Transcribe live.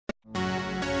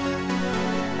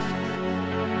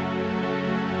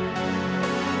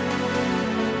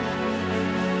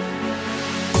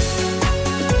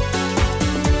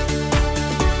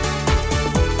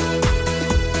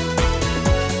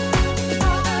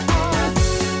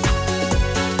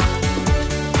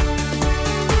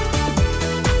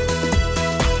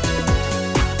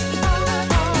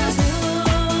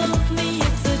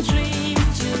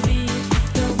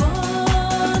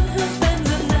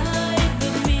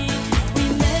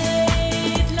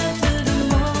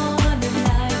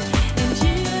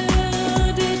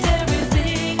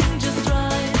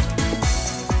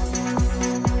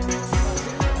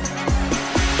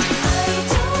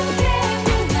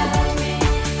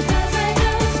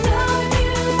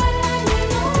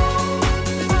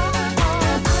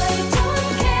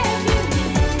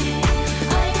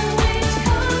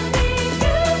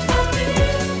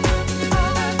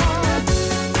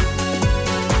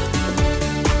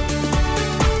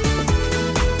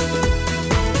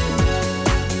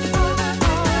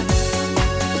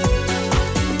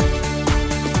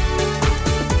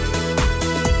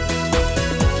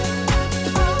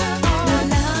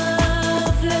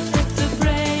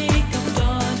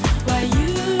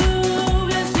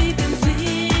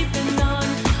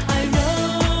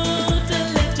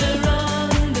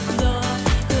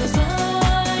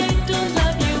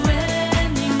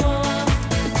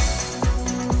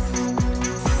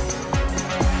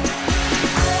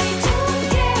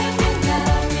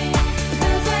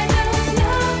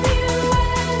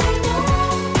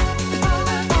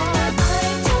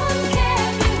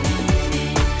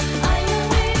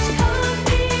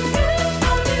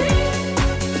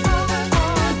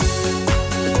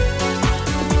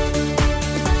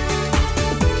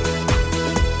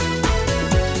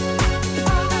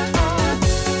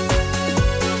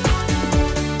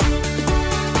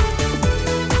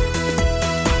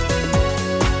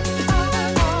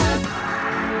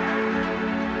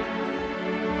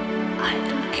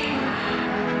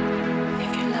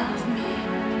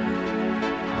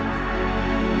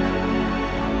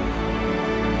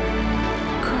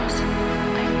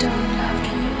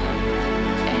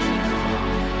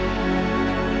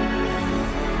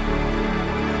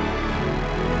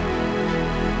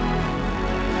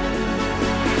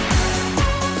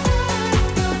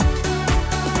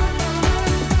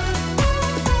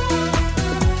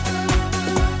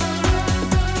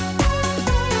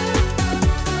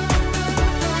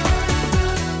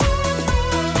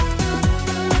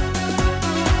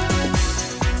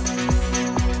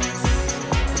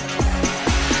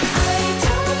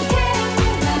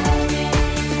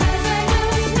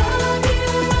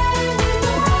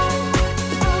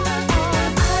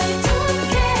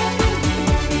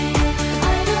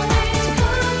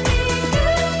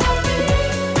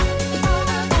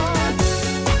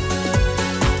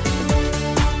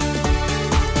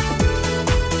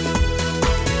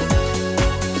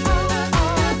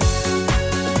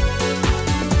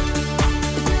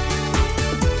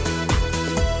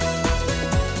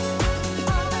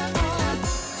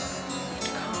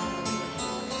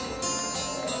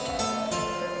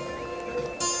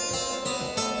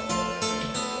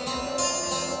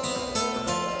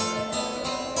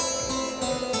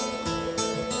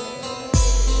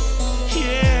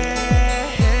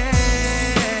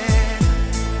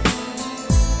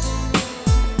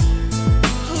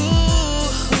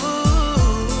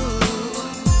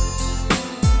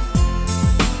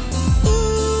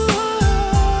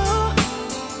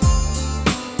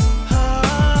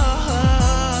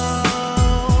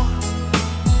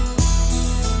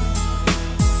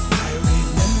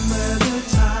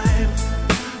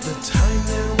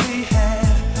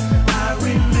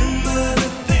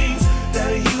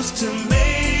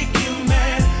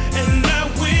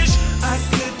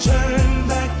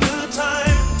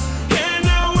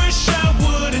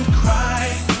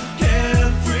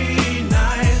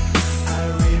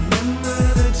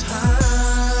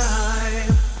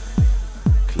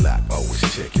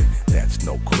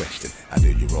there's no question. I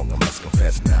did you wrong, I must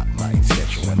confess, not my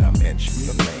intention. When I mention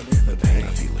your name, the pain,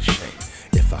 I feel ashamed.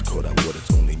 If I could, I would,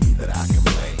 it's only me that I can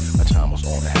blame. My time was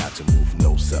on, I had to move,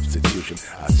 no substitution.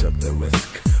 I took the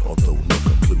risk, although no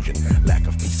conclusion. Lack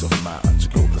of peace of mind to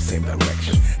go the same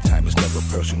direction. Time is never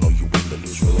personal, you win to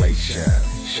lose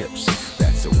relationships.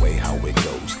 That's the way how it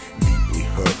goes. Deeply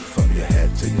hurt from your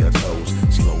head to your toes.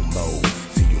 Slow-mo,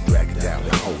 see you drag down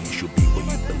the hole. You should be where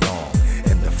you belong,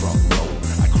 in the front row.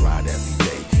 I cried every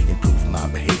day, improve my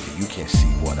behavior. You can't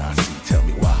see what I see, tell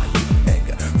me why you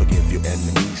anger. Forgive your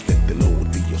enemies, let the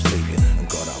Lord be your savior. And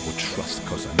God I will trust,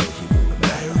 cause I know he will remember.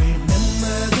 I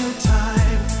remember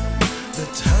the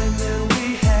time that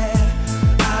we had.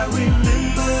 I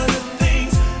remember the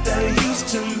things that used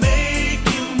to make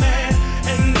you mad.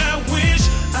 And I wish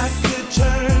I could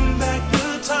turn back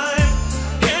the time.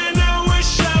 And I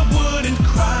wish I wouldn't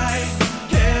cry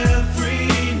every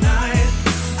night.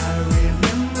 I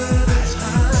remember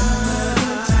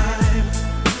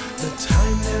the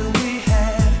time that we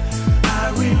had. I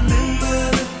remember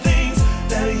the things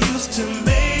that used to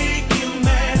make you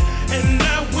mad. And I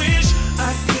wish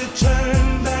I could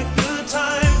turn back the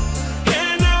time.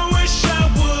 And I wish I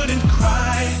wouldn't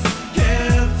cry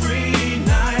every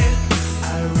night.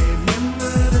 I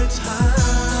remember the time.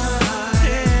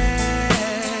 Yeah.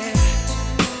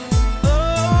 Oh,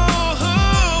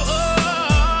 oh, oh.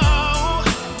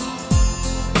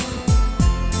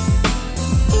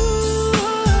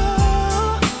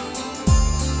 Ooh.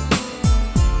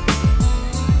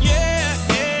 Yeah,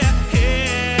 yeah,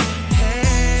 yeah.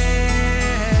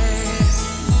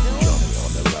 Join me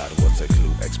on the ride, what's a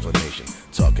clue explanation?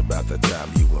 Talk about the time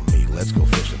you and me, let's go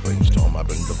fishing. Brainstorm, I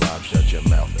bring the vibe, shut your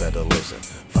mouth, better listen.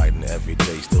 Fighting every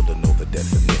day, still to know the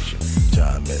definition.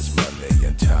 Time is money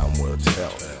and time will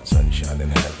tell. Sunshine in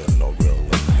heaven, no real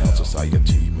in hell.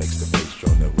 Society makes the face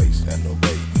join the race and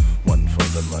obey. One for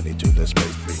the money, two the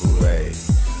space, three hooray.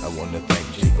 I wanna thank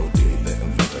G.O.D, the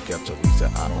inventor, kept Teresa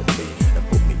eye on me and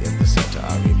put me in the center.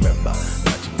 I remember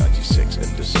 1996 in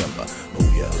December.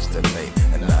 Booyah is the name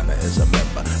and Nana is a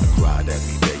member. I cried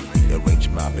every day, rearrange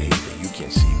my behavior. You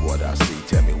can't see what I see,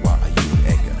 tell me why are you in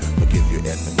anger? Forgive your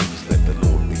enemies, let the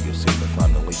Lord be your savior.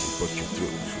 Finally he put you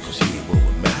through, cause he will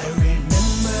remember. I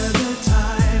remember the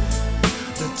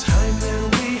time that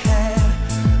we had.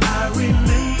 I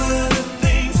remember the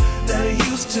things that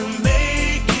used to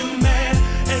make you mad.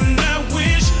 And I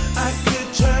wish I could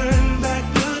turn back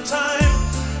the time.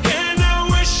 And I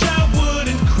wish I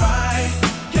wouldn't cry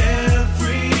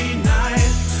every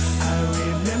night. I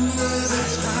remember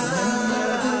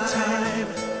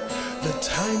the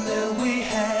time that we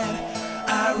had.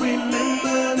 I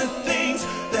remember the things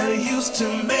that used to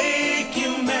make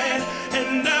you mad.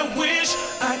 And I wish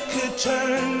I could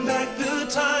turn back the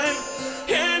time.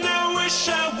 And I wish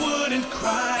I wouldn't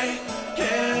cry